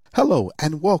Hello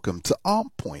and welcome to On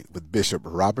Point with Bishop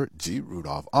Robert G.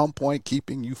 Rudolph. On Point,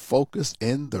 keeping you focused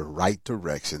in the right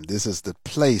direction. This is the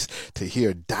place to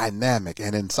hear dynamic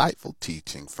and insightful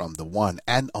teaching from the one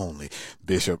and only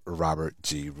Bishop Robert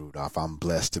G. Rudolph. I'm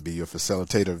blessed to be your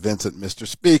facilitator, Vincent, Mr.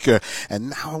 Speaker. And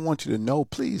now I want you to know,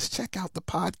 please check out the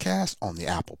podcast on the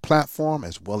Apple platform,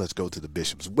 as well as go to the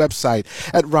Bishop's website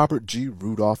at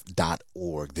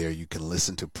robertgrudolph.org. There you can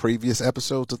listen to previous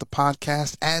episodes of the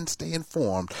podcast and stay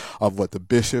informed of what the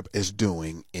bishop is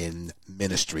doing in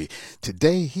ministry.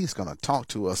 Today, he's going to talk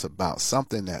to us about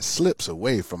something that slips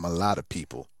away from a lot of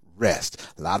people. Rest.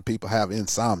 A lot of people have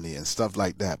insomnia and stuff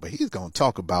like that, but he's going to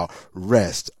talk about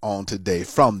rest on today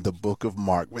from the book of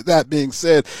Mark. With that being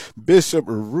said, Bishop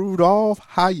Rudolph,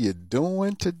 how you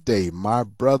doing today, my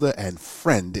brother and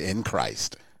friend in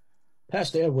Christ?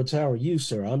 Pastor Edwards, how are you,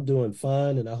 sir? I'm doing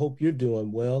fine, and I hope you're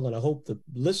doing well, and I hope the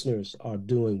listeners are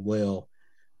doing well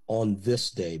on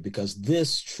this day, because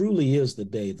this truly is the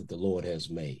day that the Lord has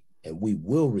made, and we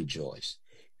will rejoice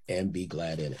and be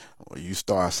glad in it. Well, you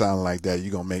start sounding like that,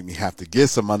 you're going to make me have to get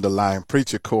some underlying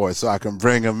preacher chords so I can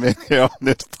bring them in here on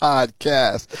this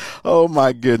podcast. Oh,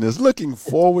 my goodness. Looking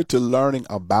forward to learning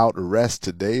about rest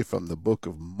today from the book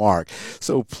of Mark.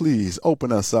 So please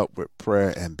open us up with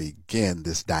prayer and begin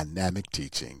this dynamic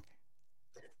teaching.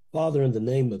 Father, in the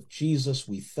name of Jesus,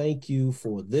 we thank you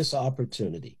for this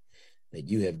opportunity that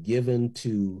you have given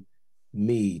to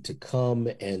me to come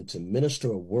and to minister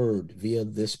a word via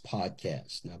this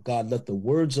podcast. Now, God, let the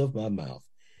words of my mouth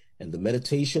and the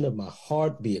meditation of my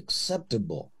heart be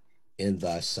acceptable in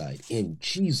thy sight. In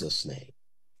Jesus' name,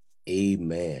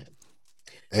 amen.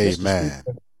 Amen.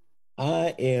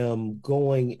 I am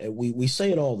going, we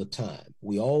say it all the time.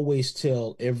 We always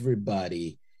tell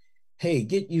everybody, hey,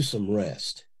 get you some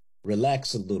rest,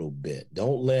 relax a little bit.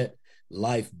 Don't let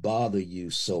life bother you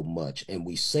so much. And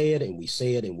we say it and we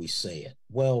say it and we say it.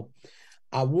 Well,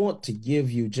 I want to give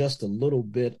you just a little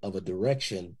bit of a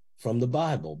direction from the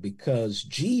Bible, because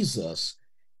Jesus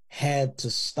had to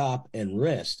stop and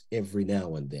rest every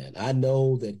now and then. I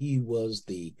know that he was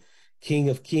the King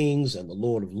of Kings and the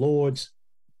Lord of Lords.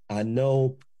 I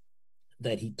know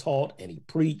that he taught and he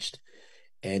preached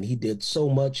and he did so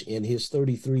much in his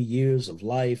 33 years of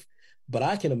life. But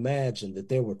I can imagine that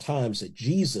there were times that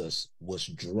Jesus was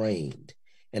drained.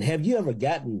 And have you ever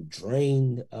gotten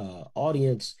drained,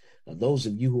 audience? Those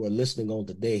of you who are listening on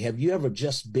today, have you ever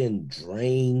just been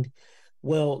drained?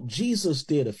 Well, Jesus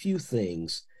did a few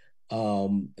things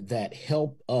that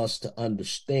help us to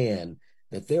understand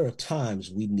that there are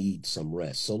times we need some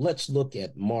rest. So let's look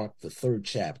at Mark, the third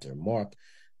chapter. Mark,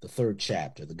 the third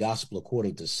chapter, the gospel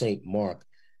according to St. Mark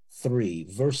 3,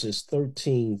 verses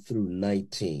 13 through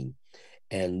 19.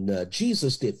 And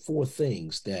Jesus did four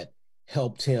things that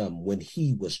helped him when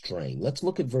he was drained. Let's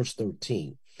look at verse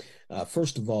 13.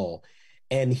 First of all,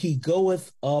 and he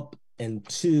goeth up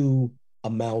into a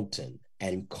mountain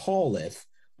and calleth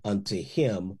unto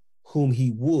him whom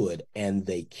he would, and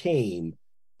they came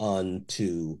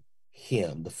unto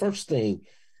him. The first thing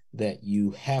that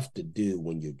you have to do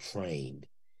when you're trained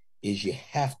is you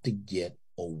have to get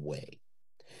away.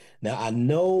 Now, I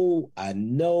know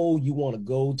you want to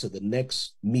go to the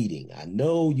next meeting. I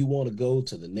know you want to go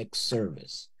to the next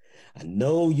service. I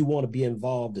know you want to be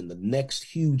involved in the next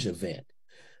huge event.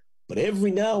 But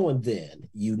every now and then,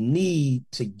 you need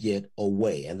to get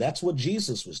away. And that's what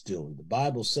Jesus was doing. The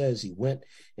Bible says he went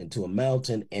into a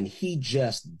mountain and he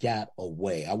just got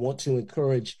away. I want to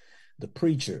encourage the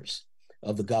preachers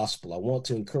of the gospel. I want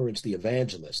to encourage the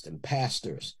evangelists and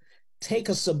pastors. Take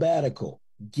a sabbatical.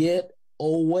 Get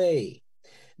away.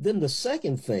 Then the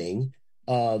second thing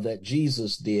that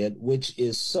Jesus did, which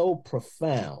is so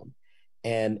profound,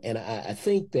 and I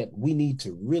think that we need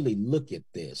to really look at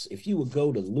this. If you would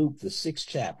go to Luke, the sixth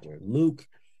chapter,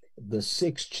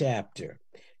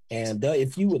 and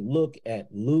if you would look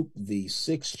at Luke, the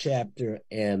sixth chapter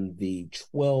and the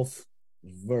 12th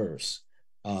verse,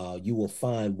 you will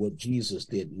find what Jesus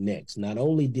did next. Not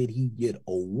only did he get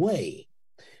away,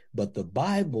 but the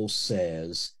Bible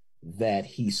says that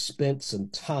he spent some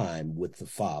time with the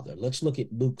Father. Let's look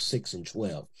at Luke 6 and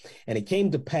 12. And it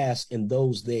came to pass in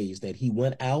those days that he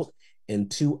went out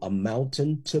into a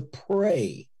mountain to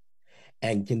pray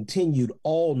and continued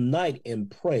all night in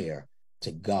prayer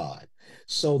to God.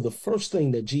 So the first thing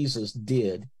that Jesus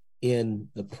did in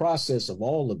the process of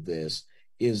all of this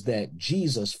is that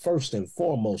Jesus, first and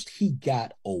foremost, he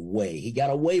got away. He got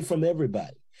away from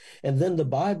everybody. And then the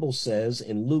Bible says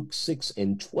in Luke 6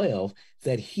 and 12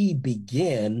 that he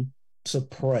began to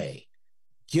pray.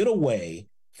 Get away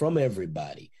from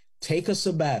everybody. Take a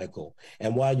sabbatical.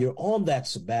 And while you're on that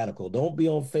sabbatical, don't be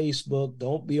on Facebook,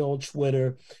 don't be on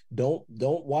Twitter, don't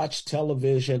watch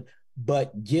television,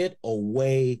 but get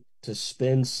away to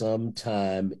spend some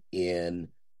time in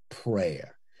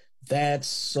prayer. That's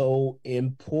so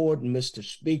important, Mr.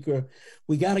 Speaker.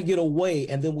 We got to get away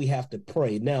and then we have to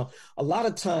pray. Now, a lot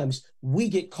of times we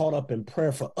get caught up in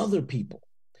prayer for other people,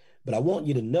 but I want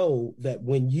you to know that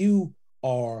when you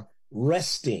are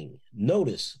resting,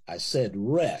 notice I said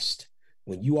rest.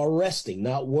 When you are resting,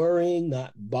 not worrying,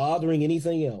 not bothering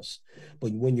anything else,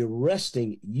 but when you're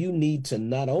resting, you need to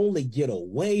not only get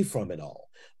away from it all,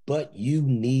 but you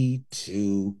need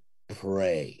to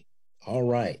pray. All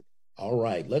right. All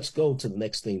right. Let's go to the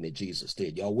next thing that Jesus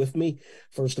did. Y'all with me?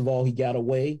 First of all, he got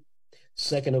away.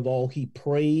 Second of all, he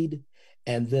prayed.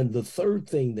 And then the third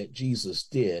thing that Jesus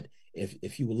did,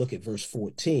 if you will look at verse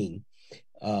 14,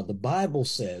 the Bible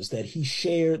says that he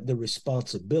shared the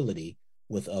responsibility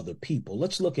with other people.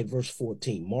 Let's look at verse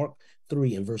 14, Mark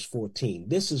 3 and verse 14.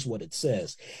 This is what it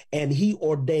says. And he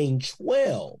ordained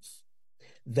 12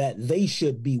 that they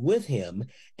should be with him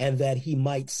and that he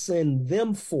might send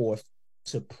them forth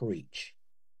to preach.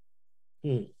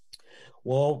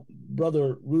 Well,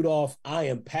 Brother Rudolph, I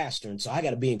am pastor, and so I got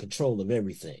to be in control of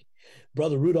everything.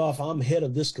 Brother Rudolph, I'm head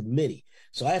of this committee,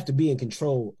 so I have to be in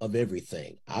control of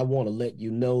everything. I want to let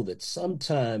you know that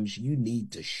sometimes you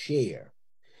need to share.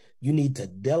 You need to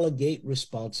delegate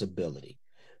responsibility,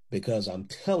 because I'm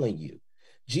telling you,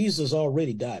 Jesus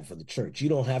already died for the church. You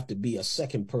don't have to be a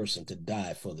second person to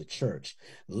die for the church.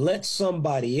 Let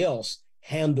somebody else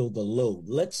handle the load.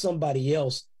 Let somebody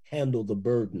else handle the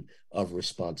burden of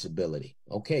responsibility.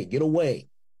 Okay, get away,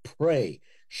 pray,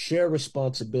 share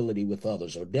responsibility with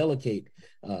others, or delegate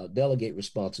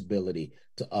responsibility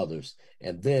to others.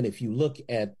 And then if you look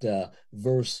at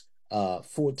verse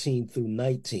 14 through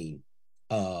 19,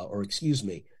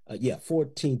 14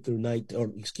 through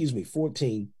 19,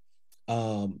 14,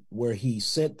 where he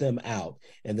sent them out.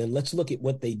 And then let's look at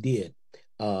what they did.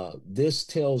 This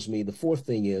tells me the fourth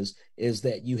thing is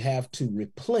that you have to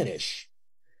replenish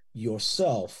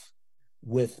yourself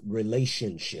with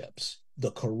relationships,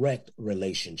 the correct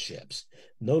relationships.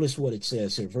 Notice what it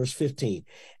says here, verse 15,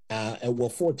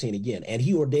 14 again. And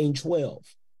he ordained 12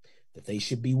 that they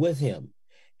should be with him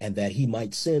and that he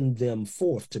might send them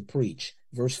forth to preach.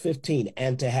 Verse 15,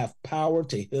 and to have power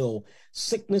to heal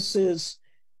sicknesses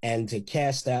and to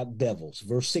cast out devils.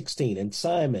 Verse 16, and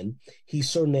Simon he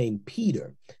surnamed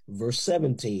Peter. Verse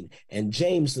 17, and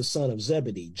James the son of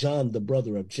Zebedee, John the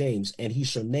brother of James, and he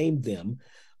surnamed them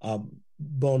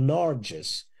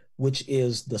Boanerges, which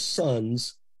is the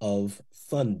sons of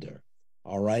thunder.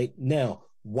 All right. Now,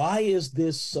 why is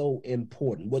this so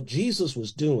important? What Jesus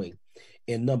was doing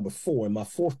in number 4, in my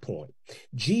fourth point,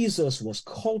 Jesus was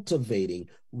cultivating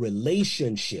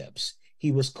relationships.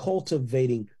 He was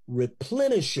cultivating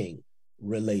replenishing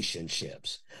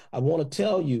relationships. I want to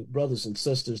tell you, brothers and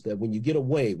sisters, that when you get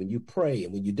away, when you pray,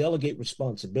 and when you delegate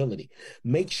responsibility,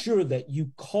 make sure that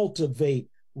you cultivate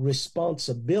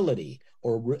responsibility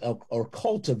or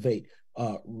cultivate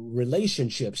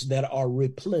relationships that are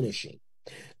replenishing.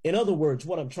 In other words,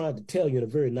 what I'm trying to tell you in a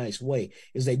very nice way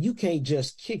is that you can't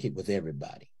just kick it with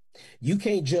everybody. You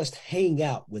can't just hang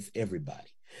out with everybody.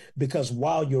 Because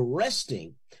while you're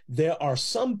resting, there are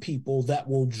some people that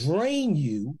will drain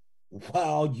you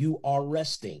while you are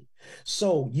resting.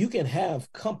 So you can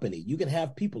have company, you can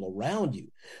have people around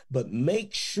you, but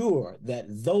make sure that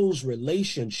those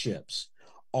relationships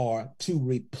are to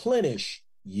replenish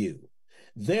you.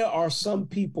 There are some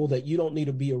people that you don't need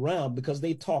to be around because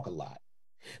they talk a lot.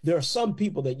 There are some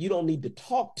people that you don't need to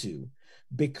talk to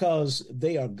because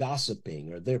they are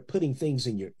gossiping or they're putting things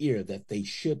in your ear that they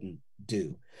shouldn't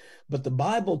do. But the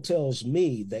Bible tells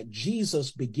me that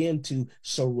Jesus began to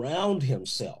surround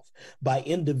himself by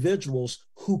individuals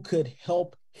who could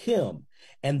help him.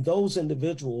 And those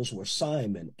individuals were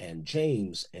Simon and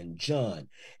James and John.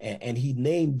 And he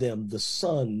named them the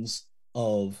sons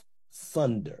of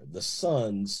thunder, the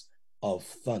sons of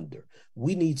thunder.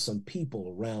 We need some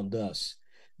people around us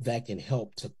that can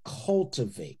help to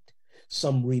cultivate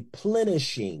some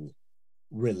replenishing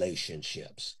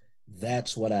relationships.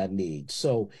 That's what I need.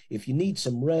 So if you need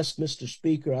some rest, Mr.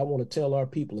 Speaker, I want to tell our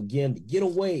people again to get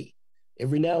away.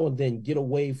 Every now and then, get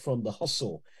away from the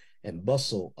hustle and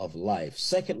bustle of life.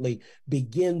 Secondly,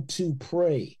 begin to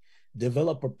pray.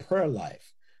 Develop a prayer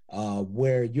life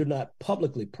where you're not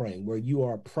publicly praying, where you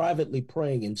are privately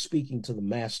praying and speaking to the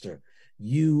master,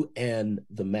 you and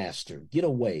the master. Get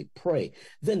away, pray.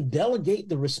 Then delegate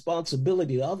the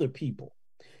responsibility to other people.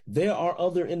 There are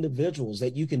other individuals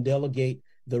that you can delegate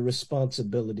the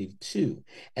responsibility too.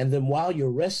 And then while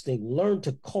you're resting, learn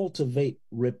to cultivate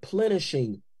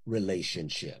replenishing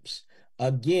relationships.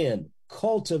 Again,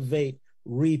 cultivate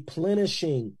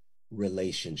replenishing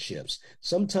relationships.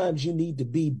 Sometimes you need to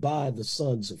be by the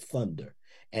sons of thunder,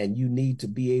 and you need to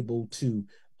be able to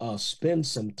spend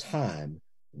some time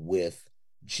with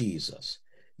Jesus.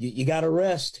 You got to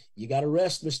rest. You got to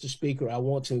rest, Mr. Speaker. I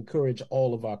want to encourage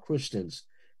all of our Christians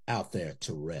out there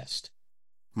to rest.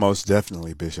 Most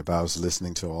definitely, Bishop. I was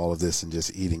listening to all of this and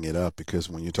just eating it up, because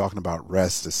when you're talking about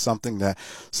rest, it's something that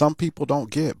some people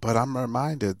don't get. But I'm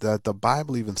reminded that the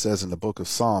Bible even says in the book of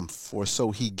Psalms, for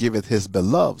so he giveth his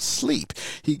beloved sleep.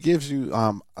 He gives you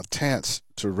a chance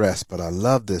to rest. But I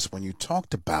love this when you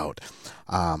talked about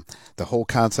the whole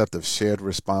concept of shared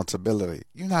responsibility.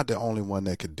 You're not the only one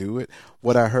that could do it.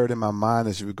 What I heard in my mind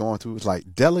as you were going through was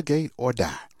like, delegate or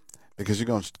die. Because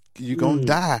you're gonna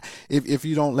die if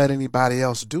you don't let anybody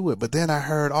else do it. But then I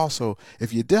heard also,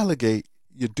 if you delegate,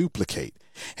 you duplicate.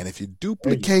 And if you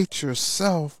duplicate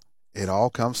yourself, it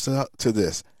all comes to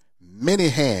this. Many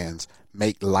hands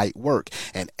make light work.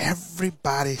 And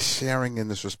everybody sharing in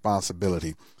this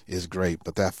responsibility is great.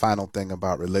 But that final thing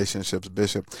about relationships,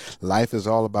 Bishop, life is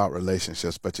all about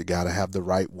relationships, but you got to have the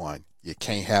right one. You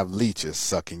can't have leeches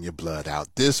sucking your blood out.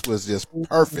 This was just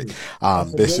perfect,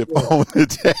 Bishop, on the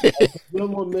day. That's a good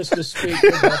one, Mr. Speaker.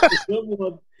 That's a good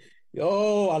one.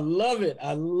 Oh, I love it.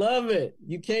 I love it.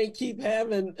 You can't keep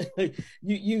having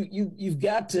you've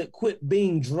got to quit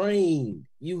being drained.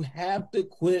 You have to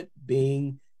quit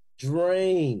being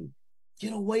drained.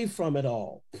 Get away from it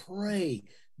all. Pray.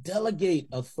 Delegate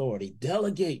authority.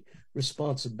 Delegate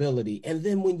responsibility. And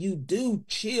then when you do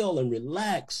chill and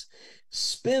relax,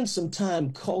 spend some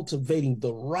time cultivating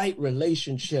the right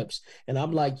relationships. And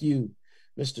I'm like you,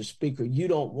 Mr. Speaker, you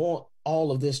don't want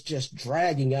all of this just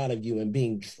dragging out of you and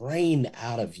being drained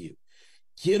out of you.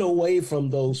 Get away from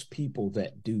those people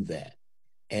that do that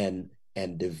and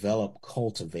develop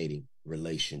cultivating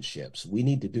relationships. We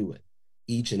need to do it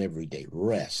each and every day.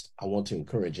 Rest. I want to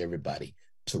encourage everybody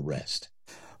to rest.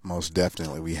 Most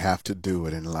definitely. We have to do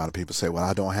it. And a lot of people say, well,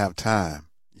 I don't have time.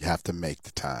 You have to make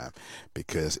the time,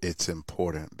 because it's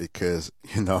important, because,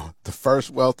 the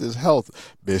first wealth is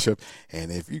health, Bishop.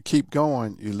 And if you keep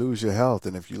going, you lose your health.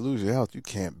 And if you lose your health, you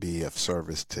can't be of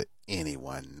service to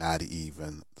anyone, not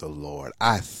even the Lord.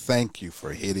 I thank you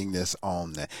for hitting this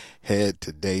on the head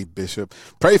today, Bishop.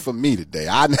 Pray for me today.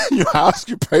 I ask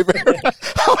you, pray for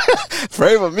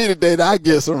me today that I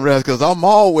get some rest, because I'm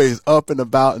always up and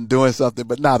about and doing something,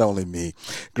 but not only me.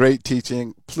 Great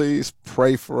teaching. Please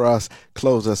pray for us,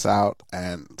 close us out,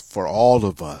 and for all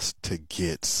of us to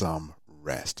get some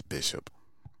rest, Bishop.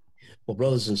 Well,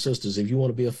 brothers and sisters, if you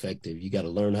want to be effective, you got to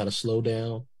learn how to slow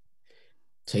down.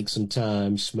 Take some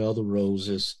time, smell the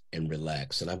roses, and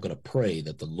relax. And I'm going to pray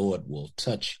that the Lord will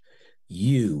touch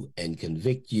you and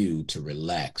convict you to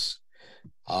relax.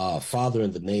 Father,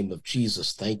 in the name of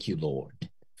Jesus, thank you, Lord,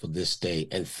 for this day.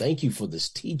 And thank you for this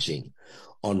teaching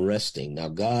on resting. Now,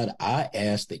 God, I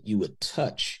ask that you would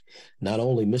touch not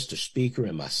only Mr. Speaker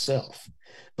and myself,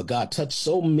 but God, touch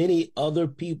so many other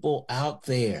people out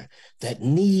there that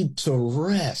need to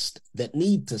rest, that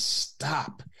need to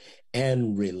stop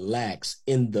and relax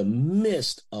in the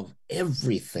midst of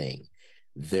everything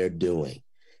they're doing.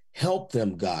 Help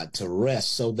them, God, to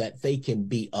rest so that they can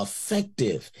be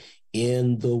effective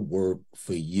in the work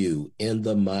for you, in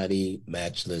the mighty,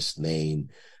 matchless name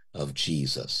of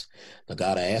Jesus. Now,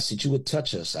 God, I ask that you would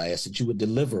touch us. I ask that you would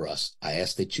deliver us. I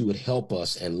ask that you would help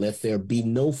us, and let there be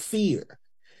no fear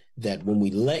that when we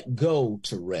let go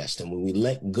to rest and when we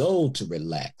let go to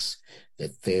relax,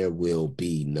 that there will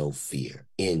be no fear.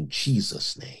 In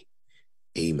Jesus' name,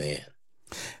 amen.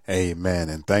 Amen.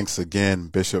 And thanks again,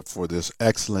 Bishop, for this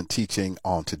excellent teaching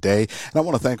on today. And I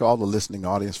want to thank all the listening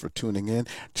audience for tuning in.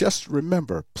 Just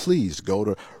remember, please go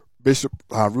to Bishop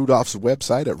Rudolph's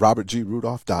website at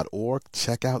robertgrudolph.org.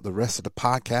 Check out the rest of the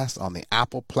podcast on the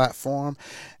Apple platform.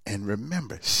 And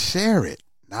remember, share it.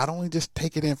 Not only just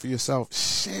take it in for yourself,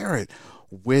 share it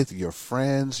with your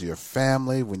friends, your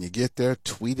family. When you get there,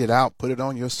 tweet it out, put it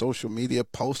on your social media,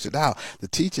 post it out. The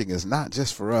teaching is not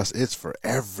just for us, it's for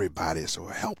everybody. So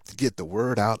help to get the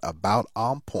word out about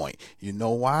On Point. You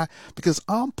know why? Because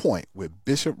On Point with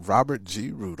Bishop Robert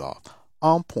G. Rudolph.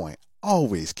 On Point,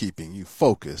 always keeping you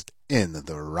focused in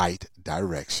the right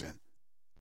direction.